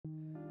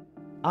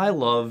I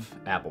love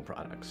Apple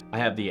products. I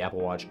have the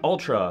Apple Watch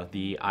Ultra,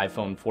 the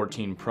iPhone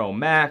 14 Pro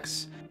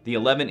Max, the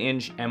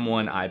 11-inch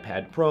M1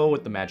 iPad Pro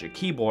with the Magic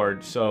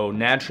Keyboard, so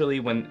naturally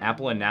when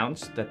Apple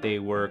announced that they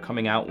were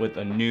coming out with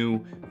a new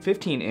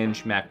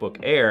 15-inch MacBook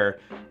Air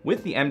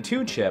with the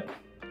M2 chip,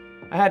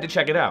 I had to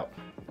check it out.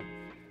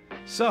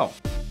 So,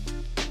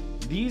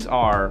 these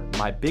are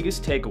my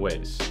biggest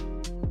takeaways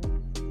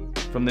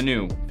from the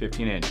new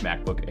 15-inch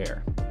MacBook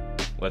Air.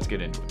 Let's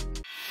get into it.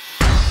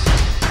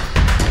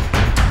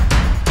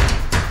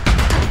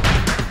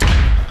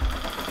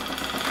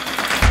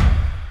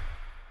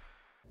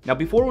 Now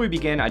before we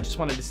begin, I just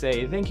wanted to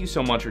say thank you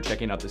so much for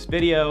checking out this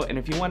video, and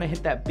if you want to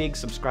hit that big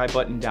subscribe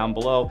button down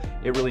below,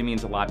 it really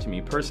means a lot to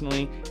me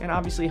personally, and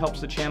obviously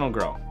helps the channel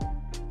grow.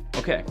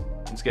 Okay,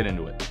 let's get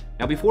into it.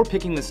 Now before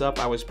picking this up,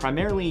 I was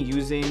primarily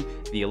using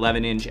the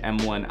 11-inch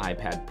M1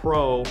 iPad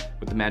Pro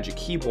with the Magic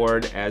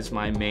Keyboard as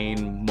my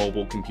main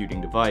mobile computing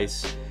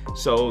device,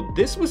 so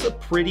this was a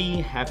pretty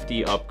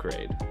hefty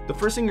upgrade. The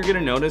first thing you're gonna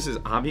notice is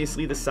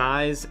obviously the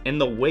size and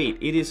the weight.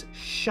 It is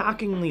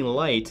shockingly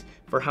light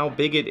for how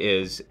big it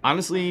is.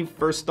 Honestly,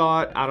 first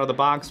thought out of the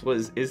box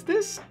was, is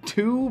this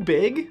too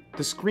big?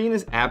 The screen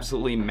is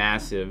absolutely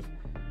massive,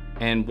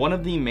 and one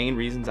of the main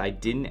reasons I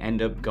didn't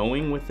end up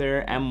going with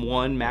their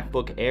M1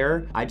 MacBook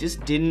Air, I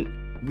just didn't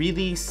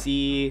really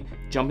see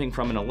jumping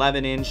from an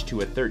 11-inch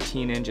to a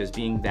 13-inch as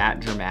being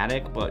that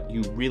dramatic, but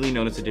you really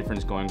notice a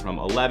difference going from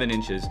 11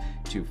 inches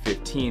to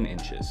 15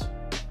 inches.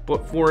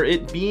 But for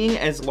it being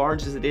as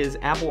large as it is,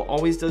 Apple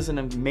always does an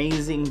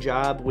amazing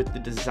job with the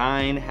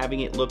design, having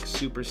it look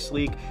super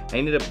sleek. I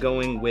ended up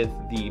going with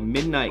the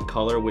midnight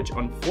color, which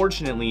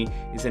unfortunately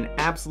is an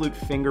absolute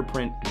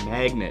fingerprint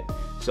magnet.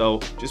 So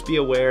just be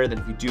aware that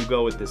if you do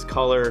go with this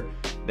color,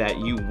 that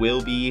you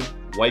will be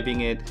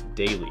wiping it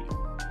daily.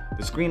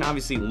 The screen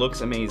obviously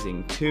looks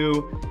amazing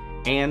too,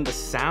 and the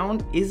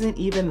sound isn't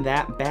even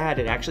that bad.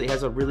 It actually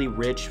has a really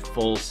rich,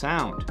 full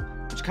sound,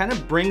 which kind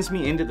of brings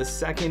me into the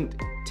second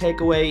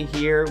takeaway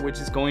here, which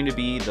is going to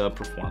be the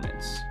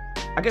performance.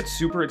 I got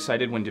super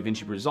excited when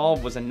DaVinci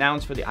Resolve was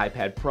announced for the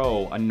iPad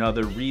Pro,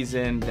 another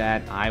reason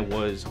that I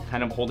was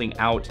kind of holding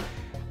out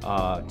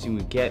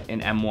to get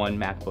an M1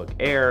 MacBook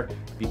Air,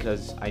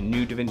 because I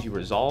knew DaVinci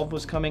Resolve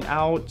was coming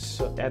out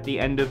at the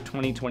end of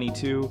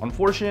 2022.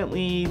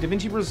 Unfortunately,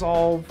 DaVinci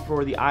Resolve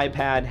for the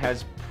iPad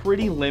has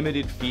pretty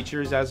limited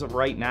features as of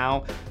right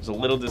now. I was a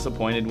little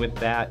disappointed with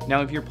that.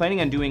 Now, if you're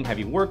planning on doing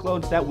heavy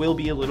workloads, that will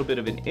be a little bit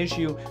of an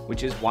issue,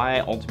 which is why I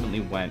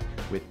ultimately went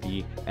with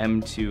the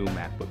M2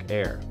 MacBook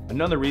Air.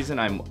 Another reason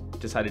I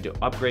decided to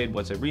upgrade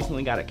was I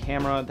recently got a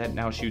camera that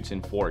now shoots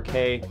in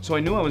 4K, so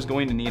I knew I was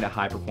going to need a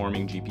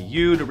high-performing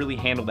GPU to really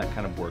handle that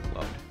kind of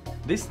workload.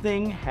 This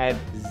thing had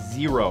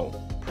zero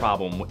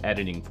problem with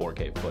editing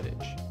 4K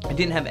footage. I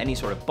didn't have any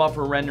sort of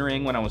buffer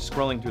rendering when I was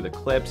scrolling through the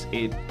clips.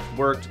 It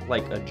worked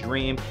like a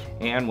dream,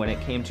 and when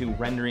it came to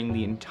rendering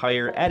the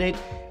entire edit,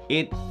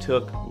 it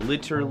took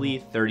literally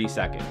 30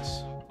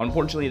 seconds.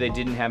 Unfortunately, they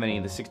didn't have any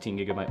of the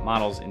 16GB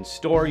models in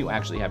store. You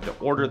actually have to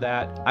order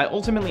that. I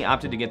ultimately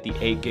opted to get the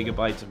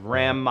 8GB of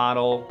RAM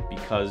model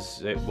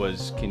because it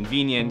was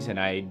convenient and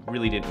I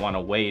really didn't want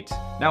to wait.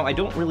 Now, I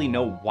don't really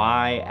know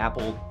why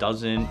Apple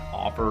doesn't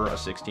offer a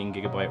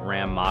 16GB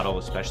RAM model,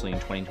 especially in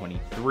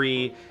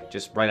 2023,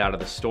 just right out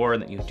of the store,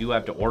 and that you do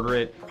have to order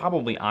it.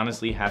 Probably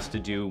honestly has to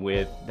do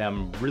with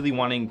them really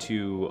wanting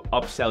to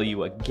upsell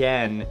you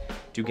again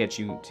to get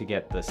you to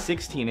get the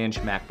 16-inch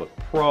MacBook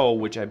Pro,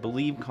 which I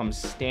believe comes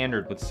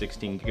standard with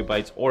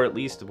 16GB, or at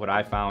least what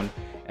I found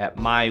at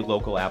my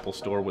local Apple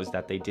store was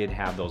that they did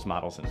have those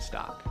models in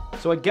stock.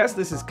 So I guess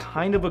this is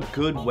kind of a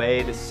good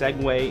way to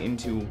segue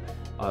into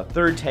a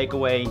third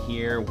takeaway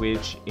here,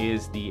 which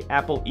is the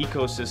Apple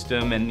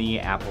ecosystem and the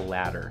Apple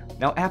ladder.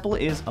 Now, Apple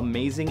is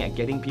amazing at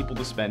getting people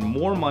to spend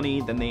more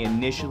money than they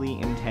initially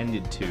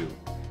intended to.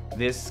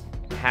 This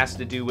has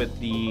to do with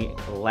the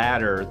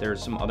ladder.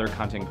 There's some other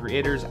content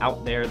creators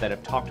out there that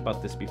have talked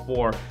about this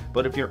before,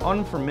 but if you're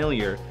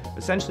unfamiliar,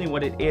 essentially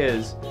what it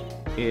is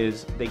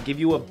they give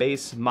you a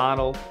base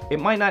model. It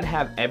might not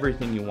have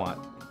everything you want,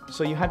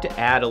 so you have to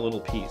add a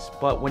little piece.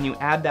 But when you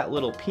add that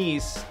little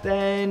piece,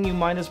 then you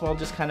might as well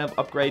just kind of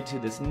upgrade to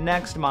this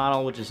next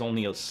model, which is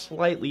only a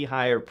slightly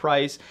higher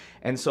price,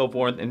 and so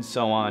forth and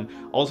so on,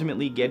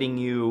 ultimately getting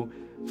you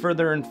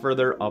further and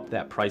further up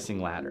that pricing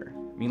ladder.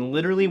 I mean,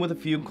 literally with a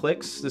few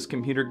clicks, this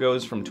computer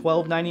goes from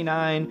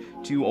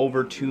 $1299 to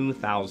over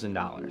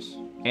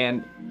 $2,000.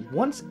 And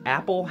once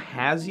Apple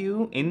has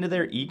you into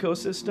their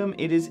ecosystem,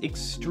 it is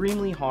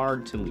extremely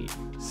hard to leave.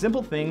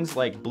 Simple things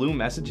like blue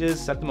messages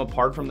set them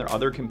apart from their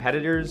other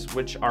competitors,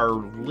 which are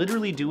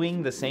literally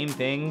doing the same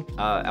thing,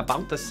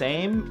 about the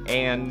same,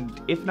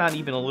 and if not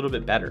even a little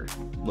bit better.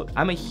 Look,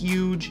 I'm a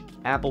huge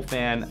Apple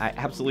fan. I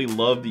absolutely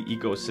love the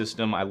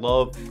ecosystem. I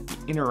love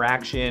the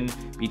interaction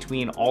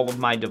between all of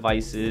my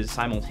devices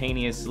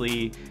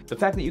simultaneously. The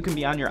fact that you can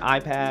be on your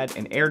iPad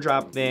and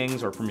AirDrop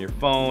things, or from your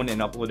phone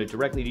and upload it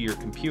directly to your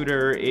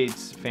computer,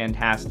 it's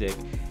fantastic.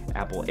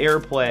 Apple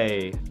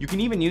AirPlay. You can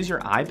even use your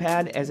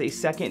iPad as a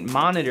second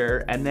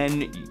monitor, and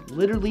then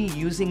literally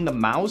using the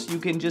mouse, you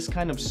can just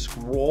kind of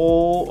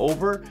scroll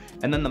over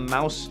and then the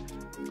mouse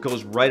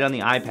goes right on the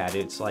iPad.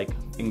 It's like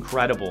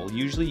incredible.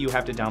 Usually you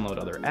have to download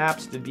other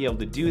apps to be able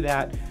to do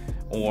that,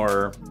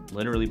 or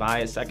literally buy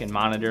a second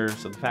monitor.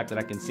 So the fact that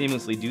I can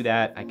seamlessly do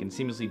that, I can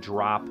seamlessly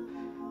drop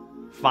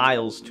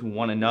files to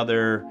one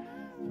another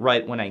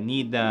right when I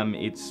need them,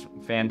 it's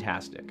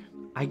fantastic.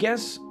 I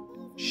guess,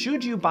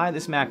 should you buy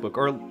this MacBook?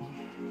 Or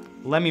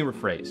let me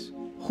rephrase,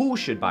 who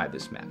should buy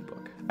this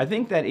MacBook? I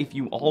think that if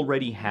you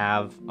already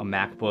have a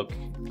MacBook,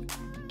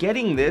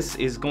 getting this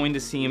is going to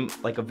seem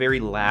like a very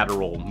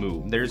lateral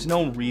move. There's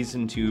no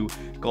reason to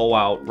go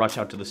out, rush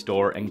out to the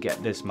store and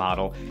get this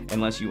model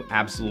unless you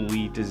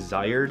absolutely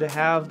desire to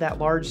have that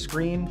large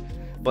screen.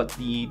 But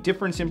the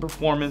difference in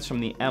performance from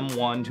the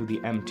M1 to the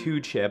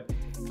M2 chip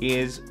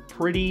is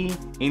pretty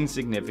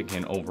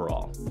insignificant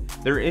overall.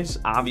 There is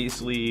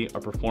obviously a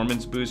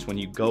performance boost when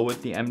you go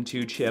with the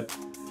M2 chip,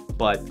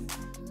 but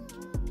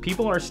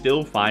people are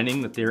still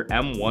finding that their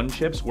M1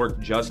 chips work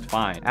just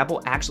fine.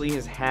 Apple actually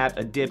has had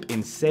a dip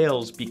in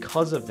sales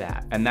because of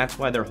that, and that's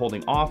why they're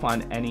holding off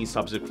on any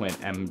subsequent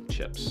M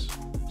chips.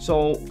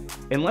 So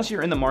unless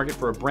you're in the market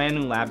for a brand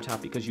new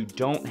laptop because you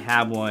don't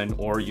have one,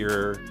 or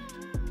you're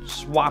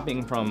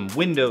swapping from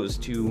Windows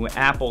to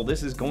Apple,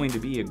 this is going to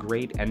be a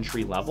great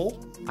entry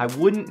level. I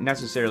wouldn't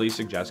necessarily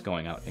suggest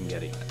going out and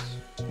getting this.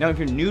 Now, if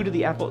you're new to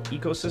the Apple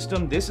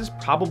ecosystem, this is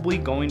probably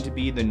going to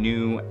be the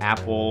new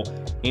Apple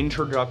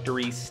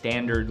introductory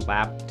standard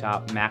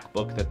laptop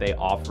MacBook that they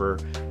offer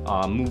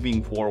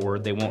moving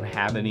forward. They won't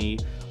have any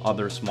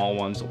other small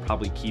ones. They'll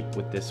probably keep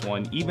with this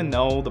one, even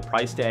though the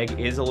price tag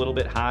is a little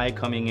bit high,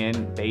 coming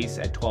in base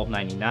at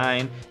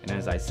 $1299. And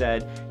as I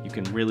said, you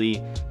can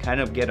really kind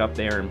of get up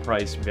there in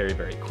price very,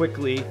 very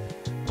quickly.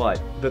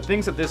 But the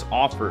things that this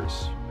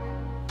offers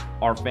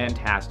are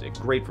fantastic.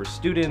 Great for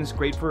students,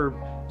 great for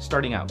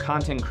starting out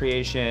content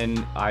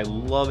creation. I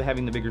love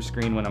having the bigger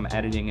screen when I'm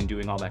editing and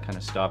doing all that kind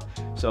of stuff.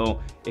 So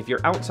if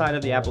you're outside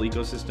of the Apple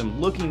ecosystem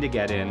looking to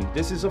get in,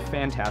 this is a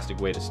fantastic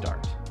way to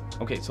start.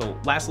 Okay, so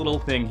last little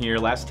thing here,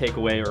 last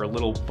takeaway, or a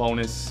little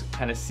bonus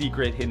kind of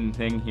secret hidden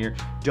thing here.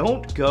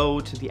 Don't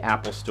go to the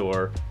Apple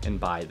store and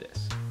buy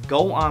this.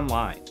 Go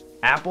online.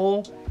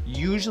 Apple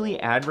usually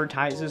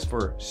advertises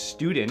for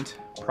student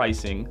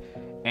pricing,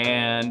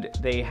 and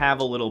they have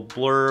a little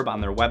blurb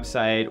on their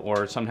website,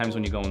 or sometimes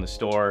when you go in the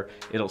store,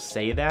 it'll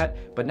say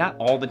that, but not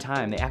all the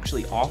time. They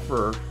actually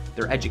offer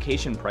their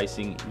education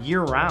pricing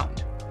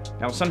year-round.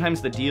 Now,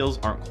 sometimes the deals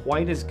aren't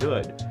quite as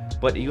good,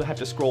 but you have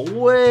to scroll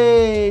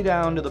way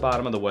down to the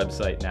bottom of the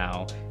website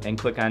now and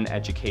click on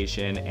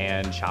education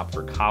and shop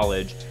for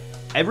college.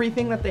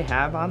 Everything that they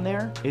have on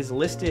there is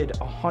listed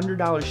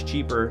 $100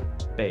 cheaper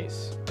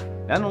base.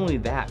 Not only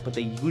that, but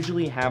they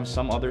usually have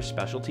some other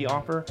specialty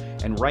offer,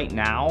 and right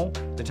now,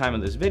 the time of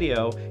this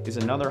video, is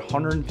another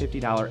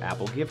 $150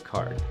 Apple gift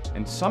card.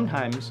 And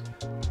sometimes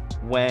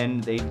when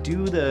they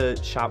do the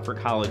shop for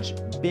college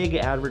big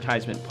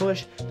advertisement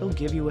push, they'll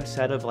give you a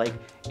set of like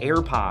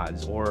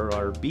AirPods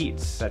or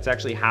Beats. That's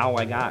actually how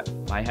I got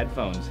my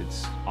headphones.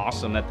 It's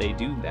awesome that they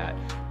do that,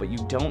 but you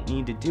don't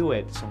need to do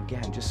it. So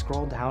again, just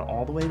scroll down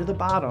all the way to the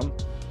bottom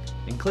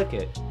and click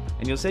it,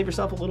 and you'll save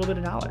yourself a little bit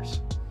of dollars.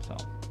 So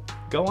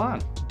go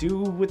on, do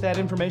with that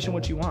information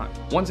what you want.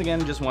 Once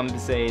again, just wanted to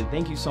say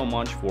thank you so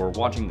much for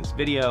watching this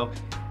video.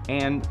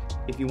 And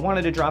if you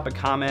wanted to drop a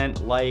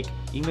comment, like,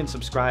 even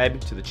subscribe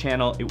to the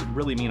channel, it would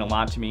really mean a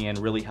lot to me and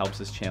really helps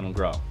this channel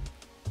grow.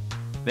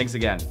 Thanks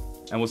again,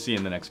 and we'll see you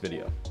in the next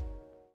video.